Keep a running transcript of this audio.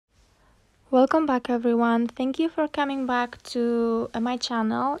Welcome back everyone. Thank you for coming back to my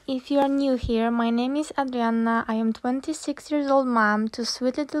channel. If you are new here, my name is Adrianna. I am 26 years old mom to a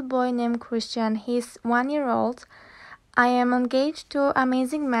sweet little boy named Christian. He's 1 year old. I am engaged to an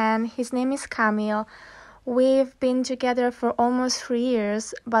amazing man. His name is Kamil. We've been together for almost 3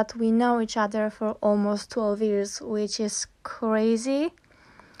 years, but we know each other for almost 12 years, which is crazy.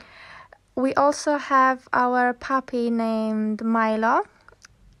 We also have our puppy named Milo.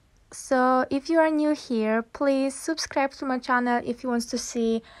 So if you are new here, please subscribe to my channel if you want to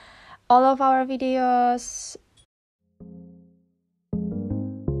see all of our videos.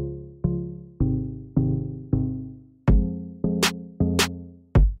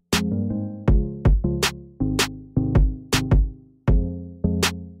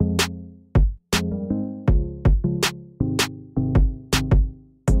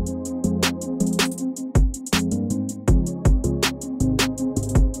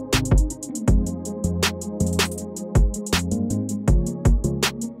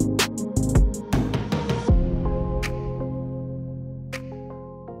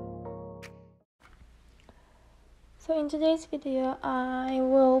 So in today's video, I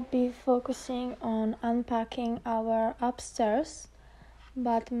will be focusing on unpacking our upstairs,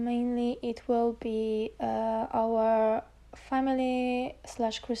 but mainly it will be our family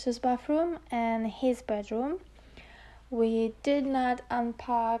 / Chris's bathroom and his bedroom. We did not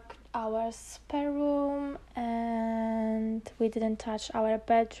unpack our spare room and we didn't touch our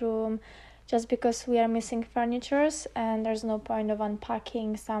bedroom just because we are missing furnitures, and there's no point of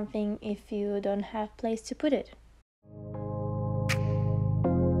unpacking something if you don't have place to put it.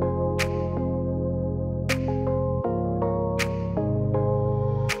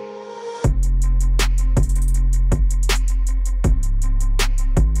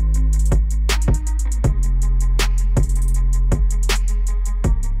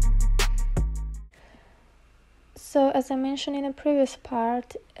 So as I mentioned in the previous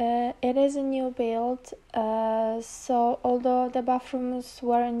part, it is a new build, so although the bathrooms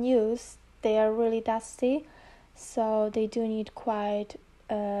weren't used, they are really dusty, so they do need quite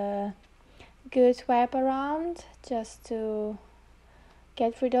a good wipe around just to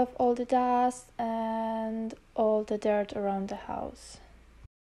get rid of all the dust and all the dirt around the house.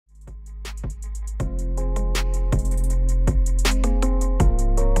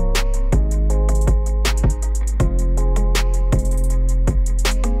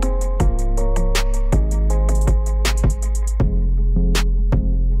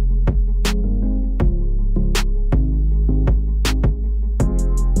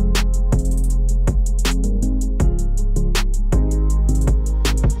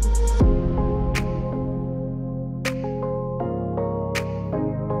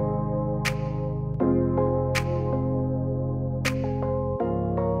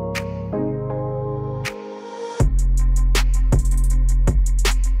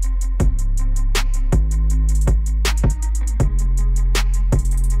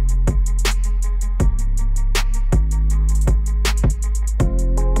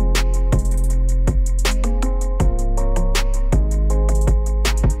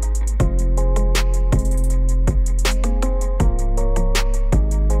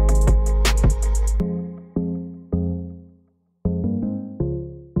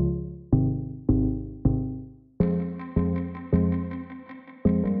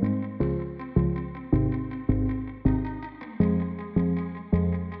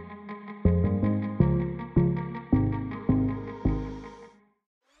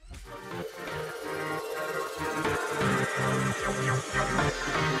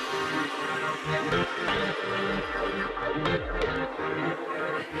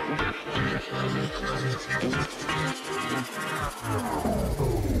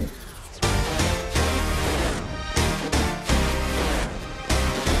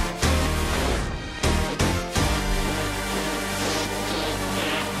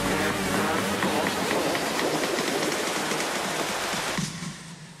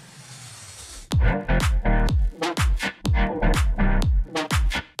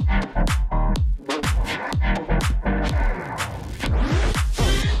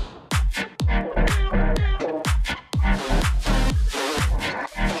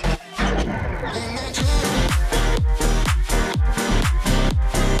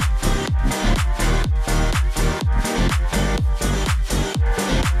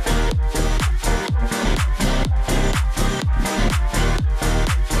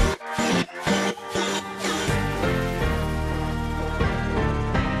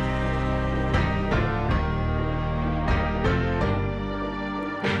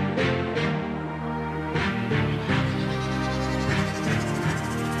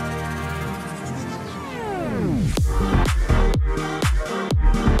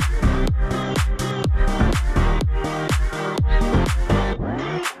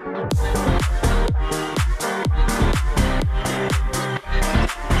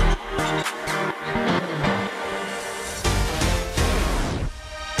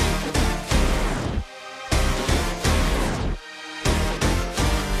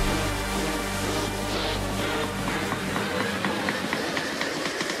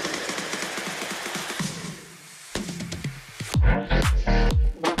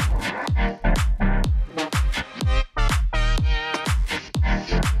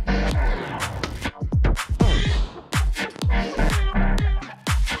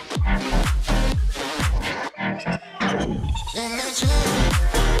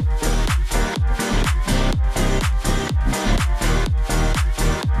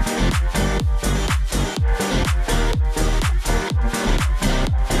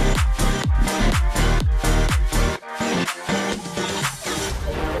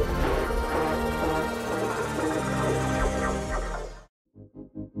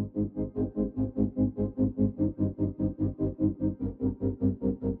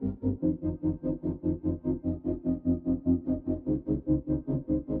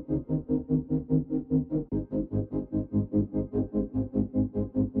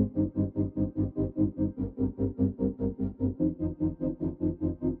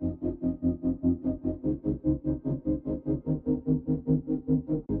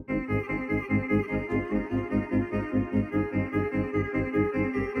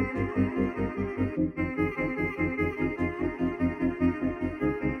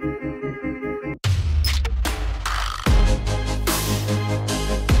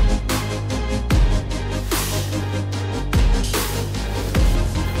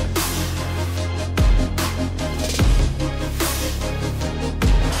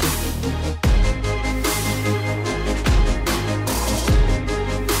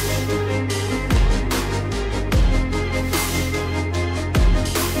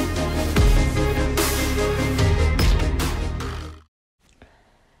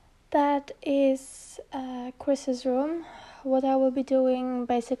 That is Chris's room. What I will be doing,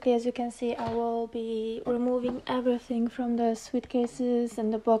 basically, as you can see, I will be removing everything from the suitcases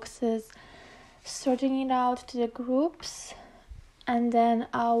and the boxes, sorting it out to the groups, and then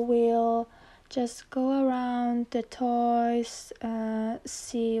I will just go around the toys,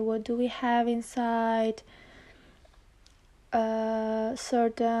 see what do we have inside,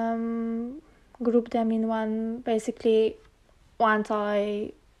 sort them, group them in one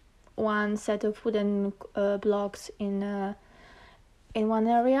toy, one set of wooden blocks in one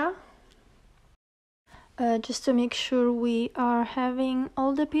area, just to make sure we are having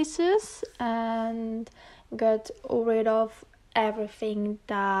all the pieces and get rid of everything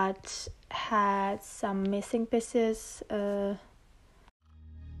that had some missing pieces.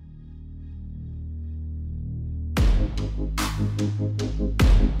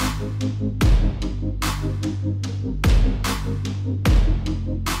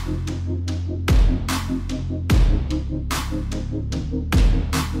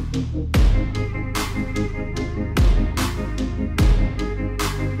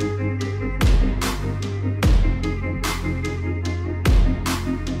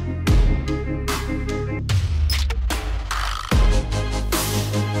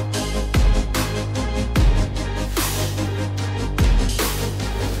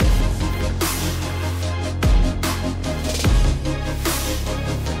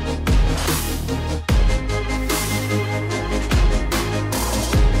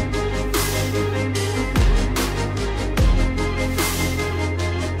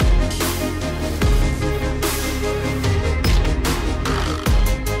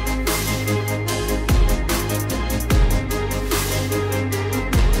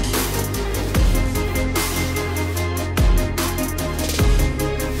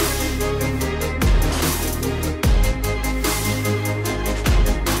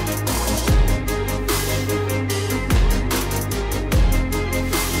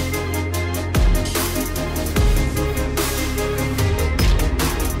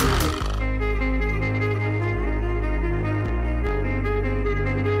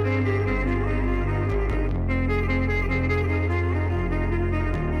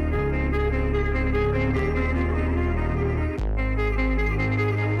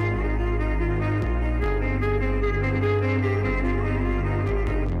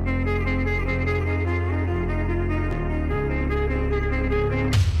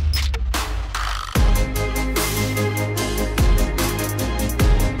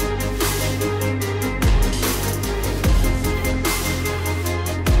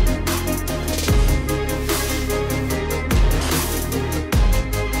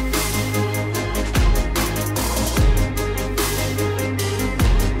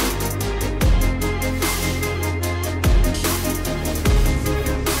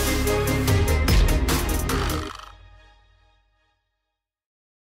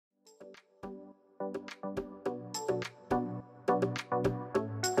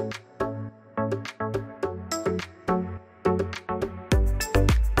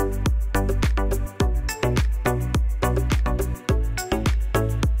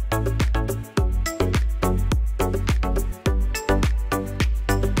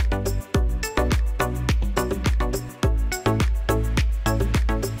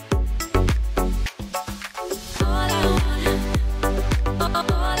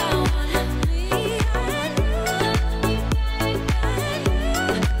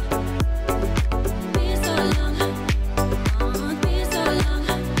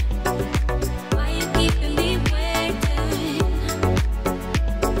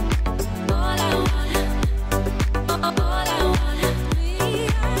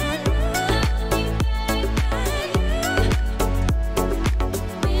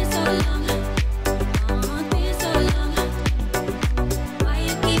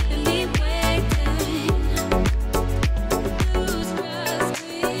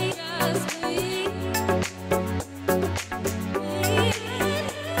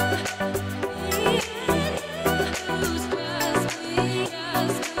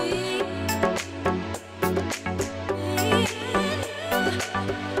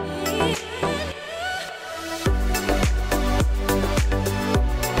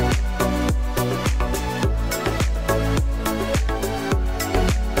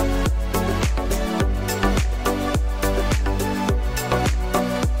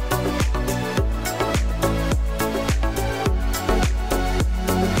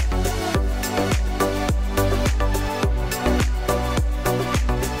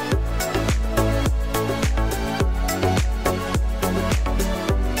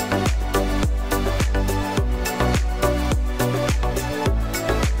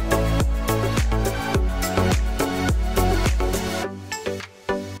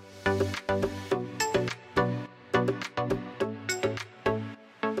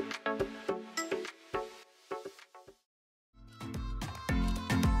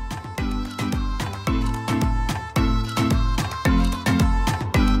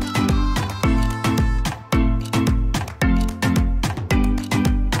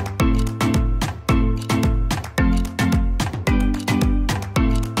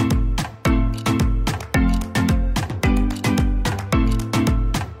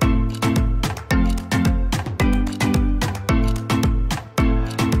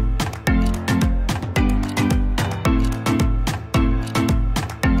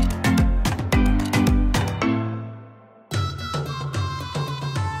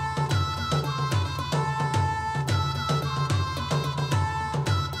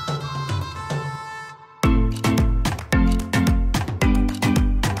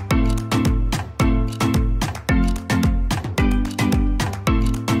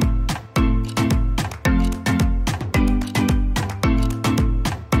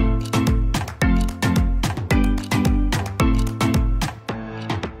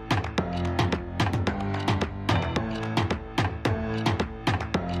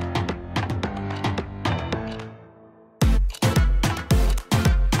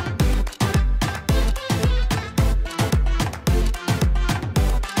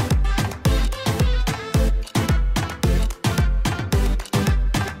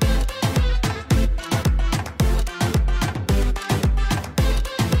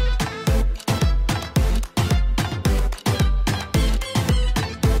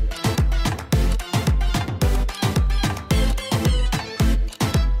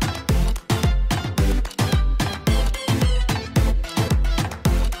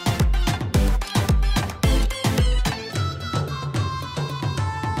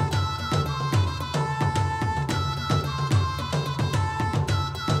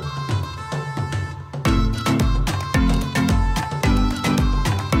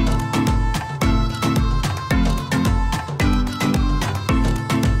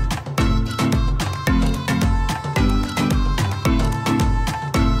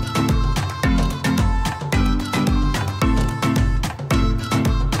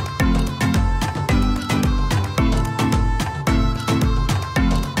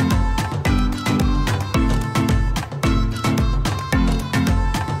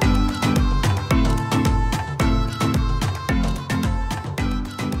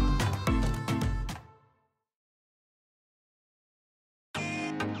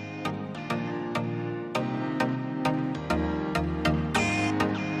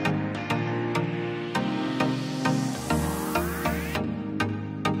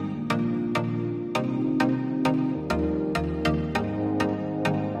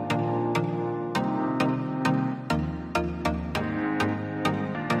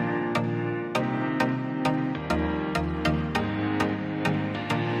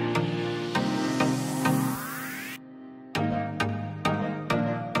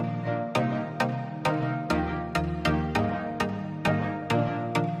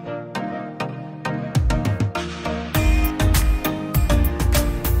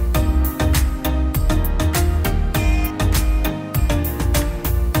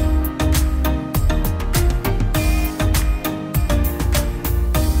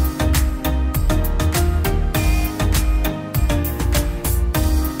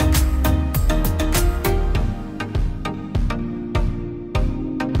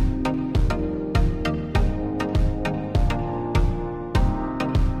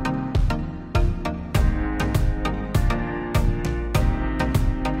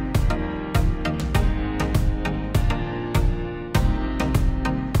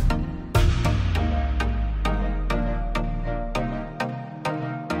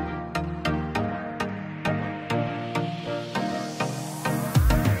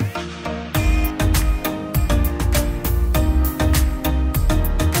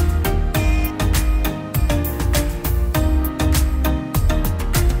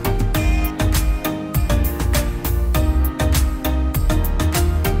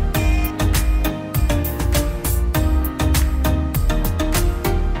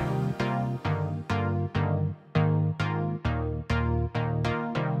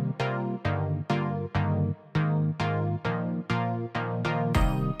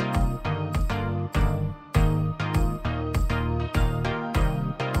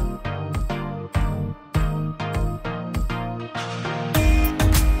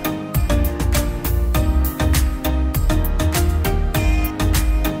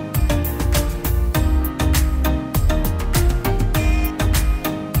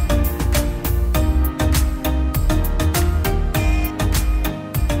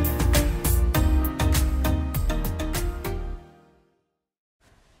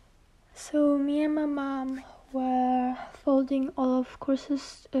 all of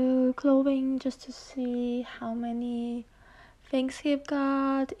course's clothing just to see how many things he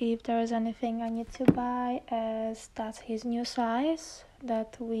got, if there's anything I need to buy, as that's his new size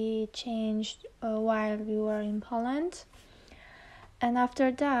that we changed while we were in Poland. And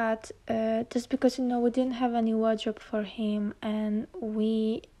after that, just because we didn't have any wardrobe for him, and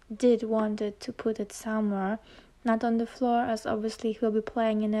we did wanted to put it somewhere, not on the floor, as obviously he'll be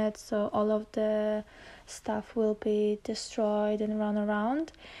playing in it, so all of the stuff will be destroyed and run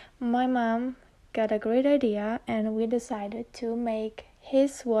around. My mom got a great idea, and we decided to make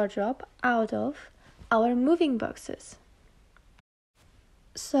his wardrobe out of our moving boxes.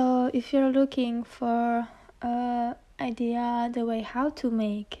 So if you're looking for an idea the way how to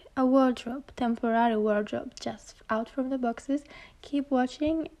make a wardrobe, temporary wardrobe, just out from the boxes, keep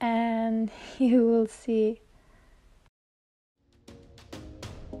watching and you will see.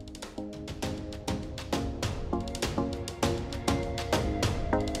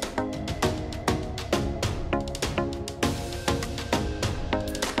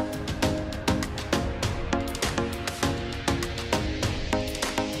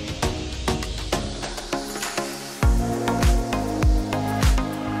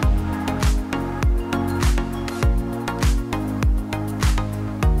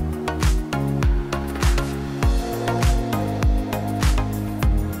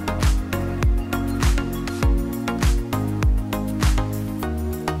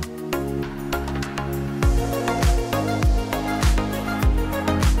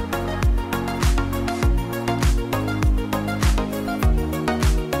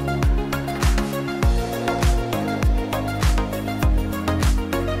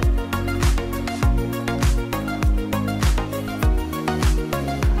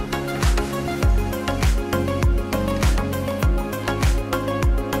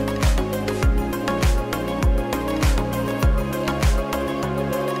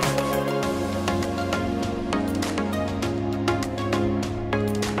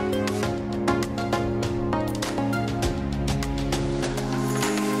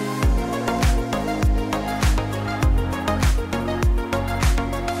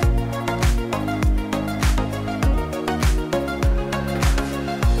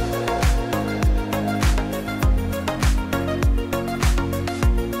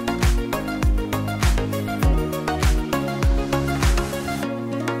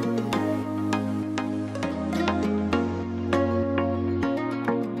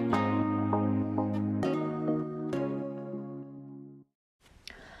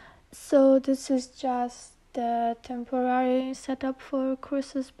 So this is just the temporary setup for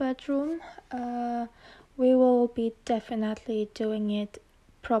Chris's bedroom. We will be definitely doing it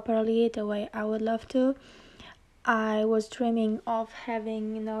properly the way I would love to. I was dreaming of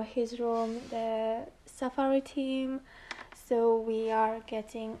having, his room, the safari theme. So we are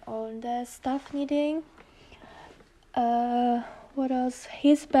getting all the stuff needing. What else?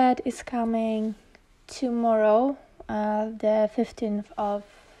 His bed is coming tomorrow, the 15th of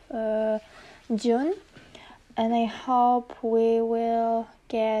June, and I hope we will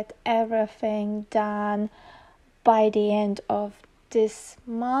get everything done by the end of this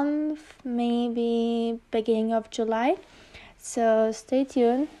month, maybe beginning of July. So stay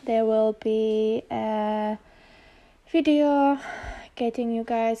tuned, there will be a video getting you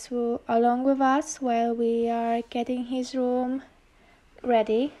guys along with us while we are getting his room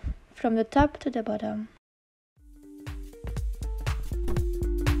ready from the top to the bottom.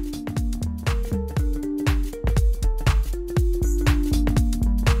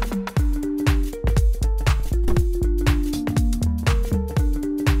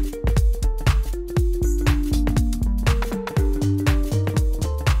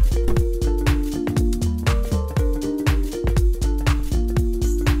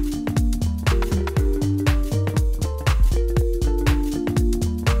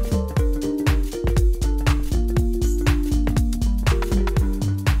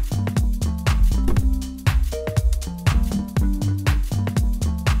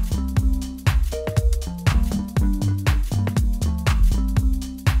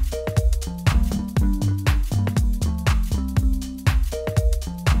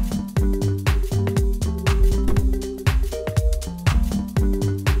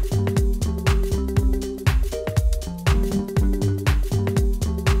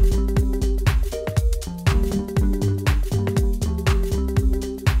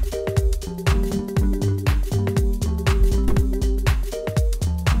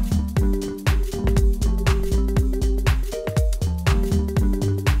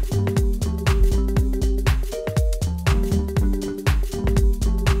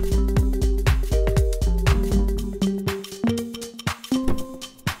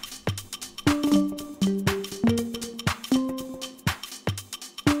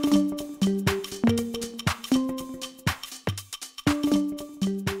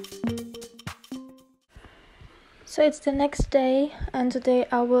 it's the next day, and today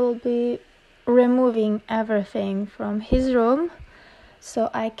I will be removing everything from his room so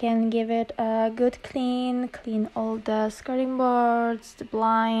I can give it a good clean all the skirting boards, the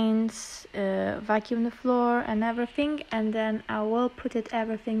blinds, vacuum the floor and everything, and then I will put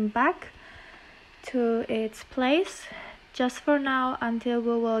everything back to its place just for now until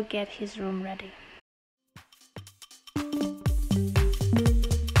we will get his room ready.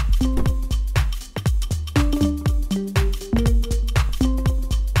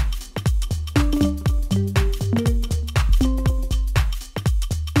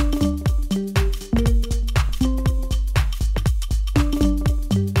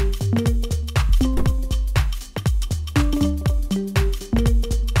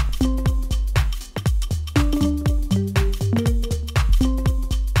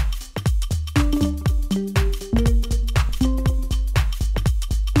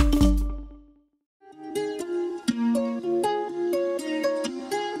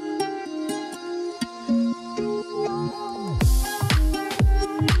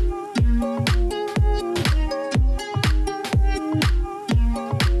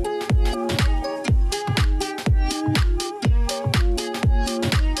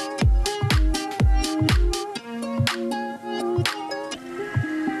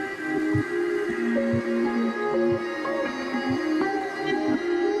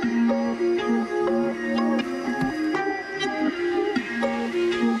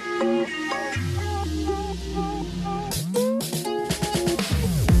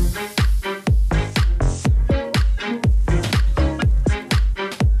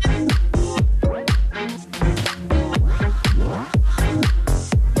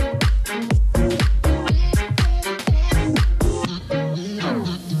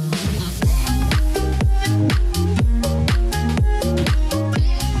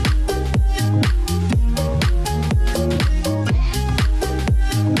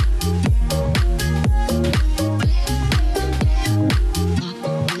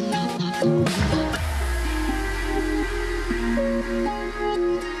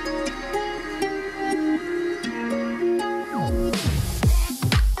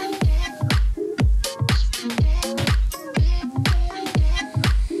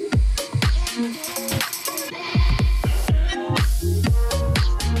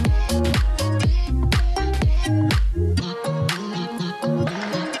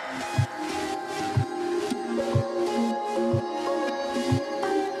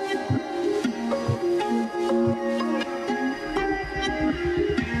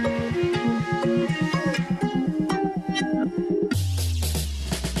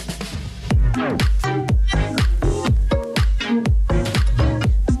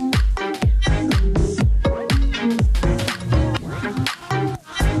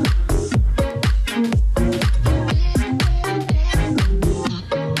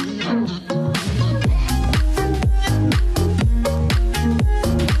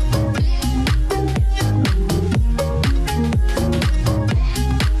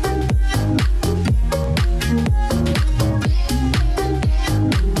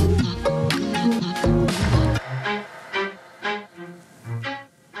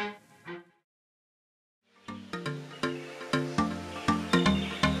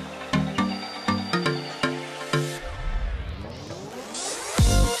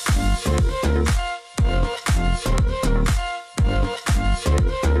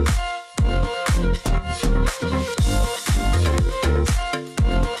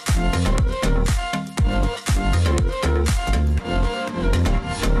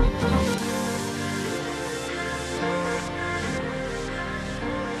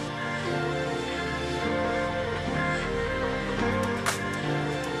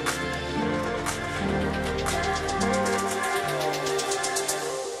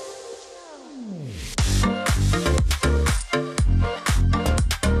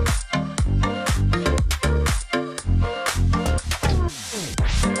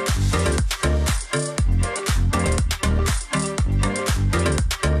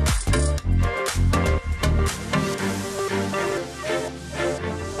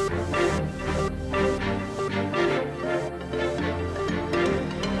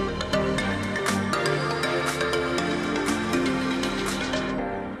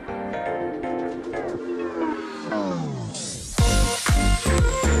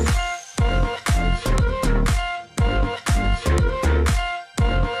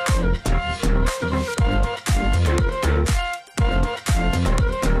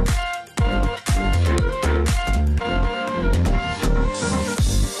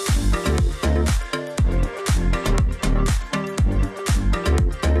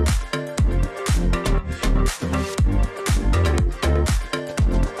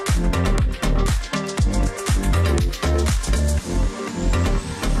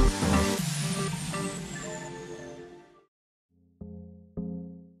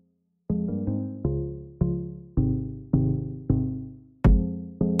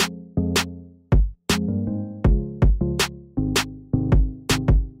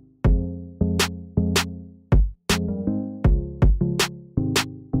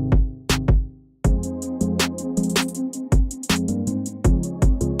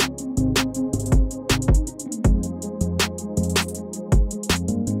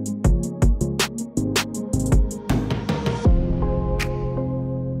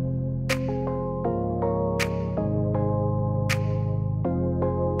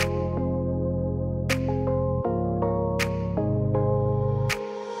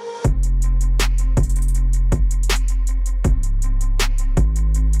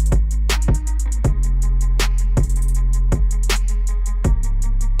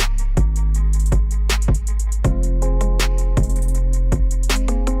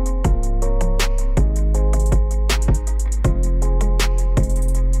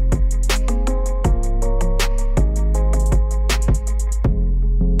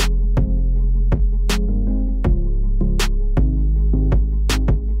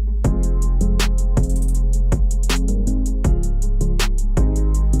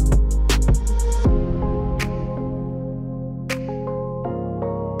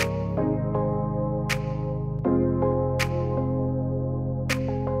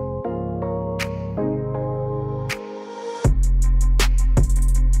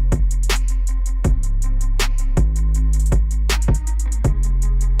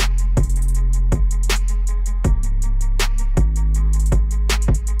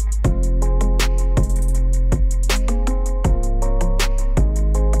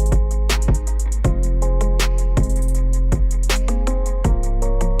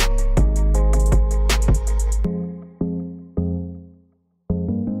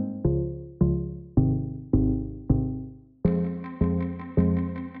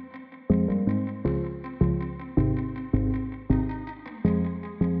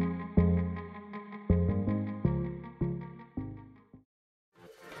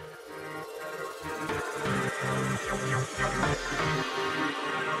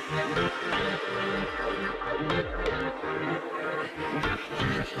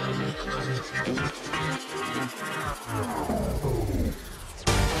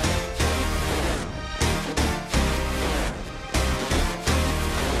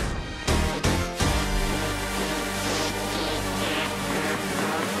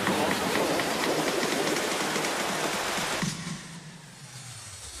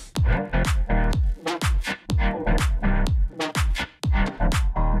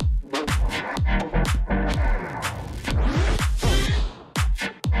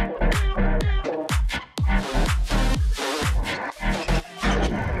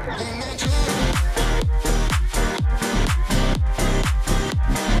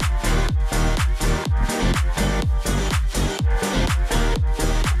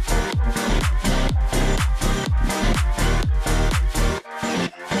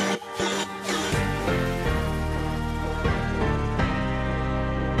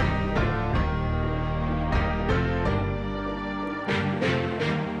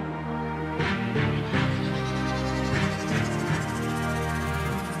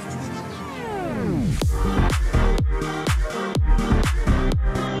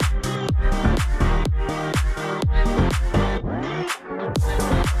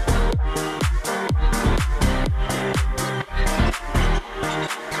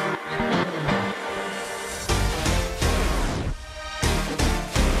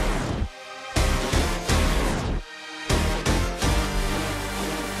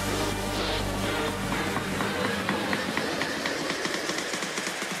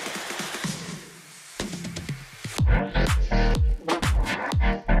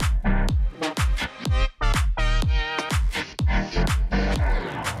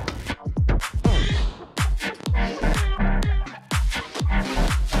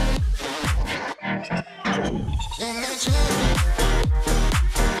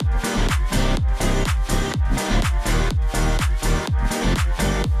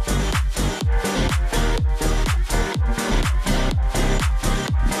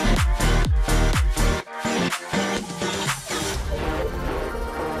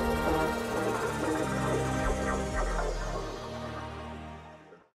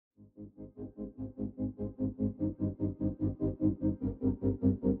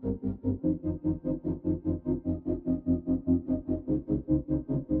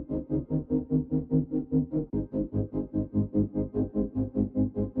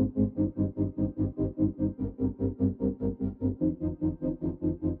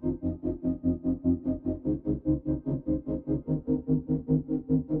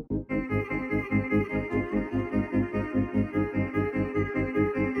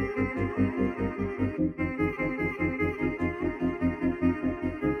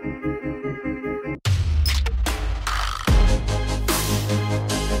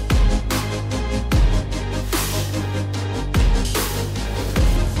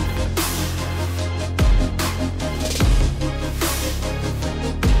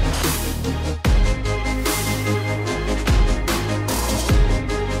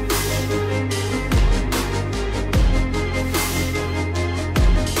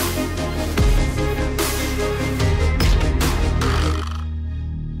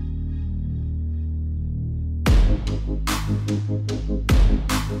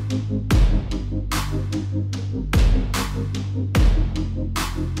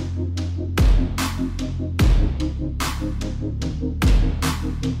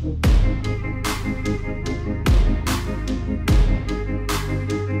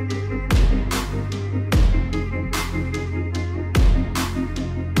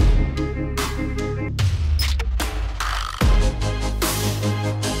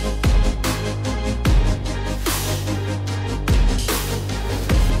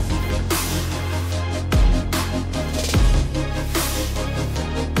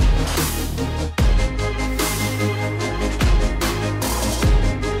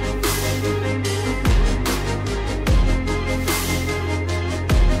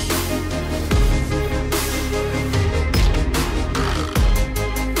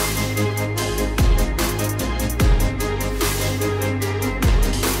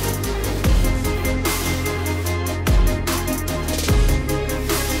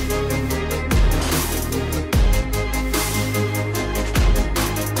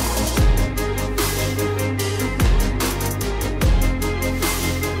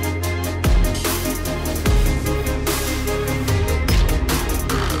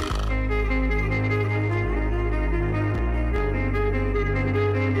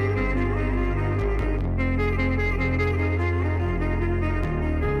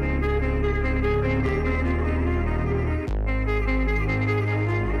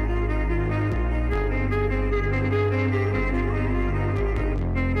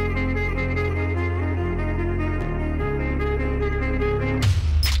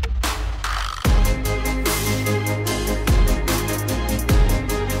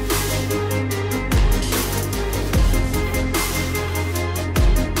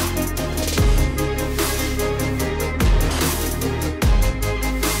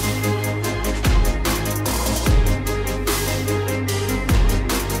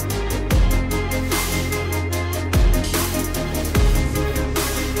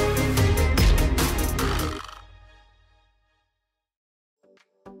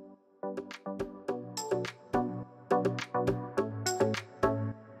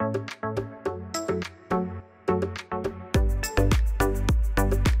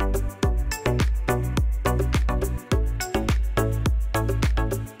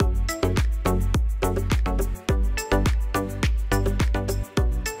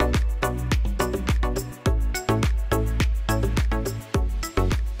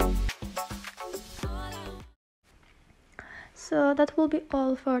 So that will be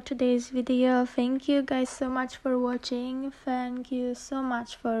all for today's video. Thank you guys so much for watching. Thank you so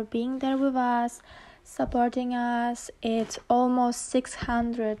much for being there with us, supporting us. It's almost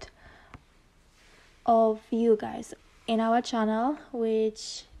 600 of you guys in our channel,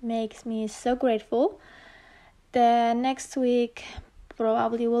 which makes me so grateful. The next week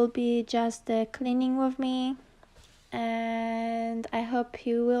probably will be just the cleaning with me, and I hope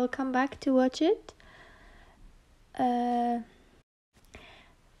you will come back to watch it.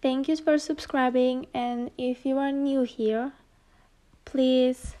 Thank you for subscribing, and if you are new here,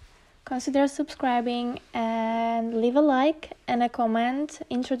 please consider subscribing and leave a like and a comment.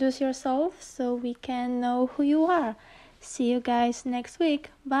 Introduce yourself so we can know who you are. See you guys next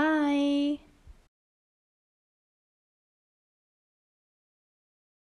week. Bye.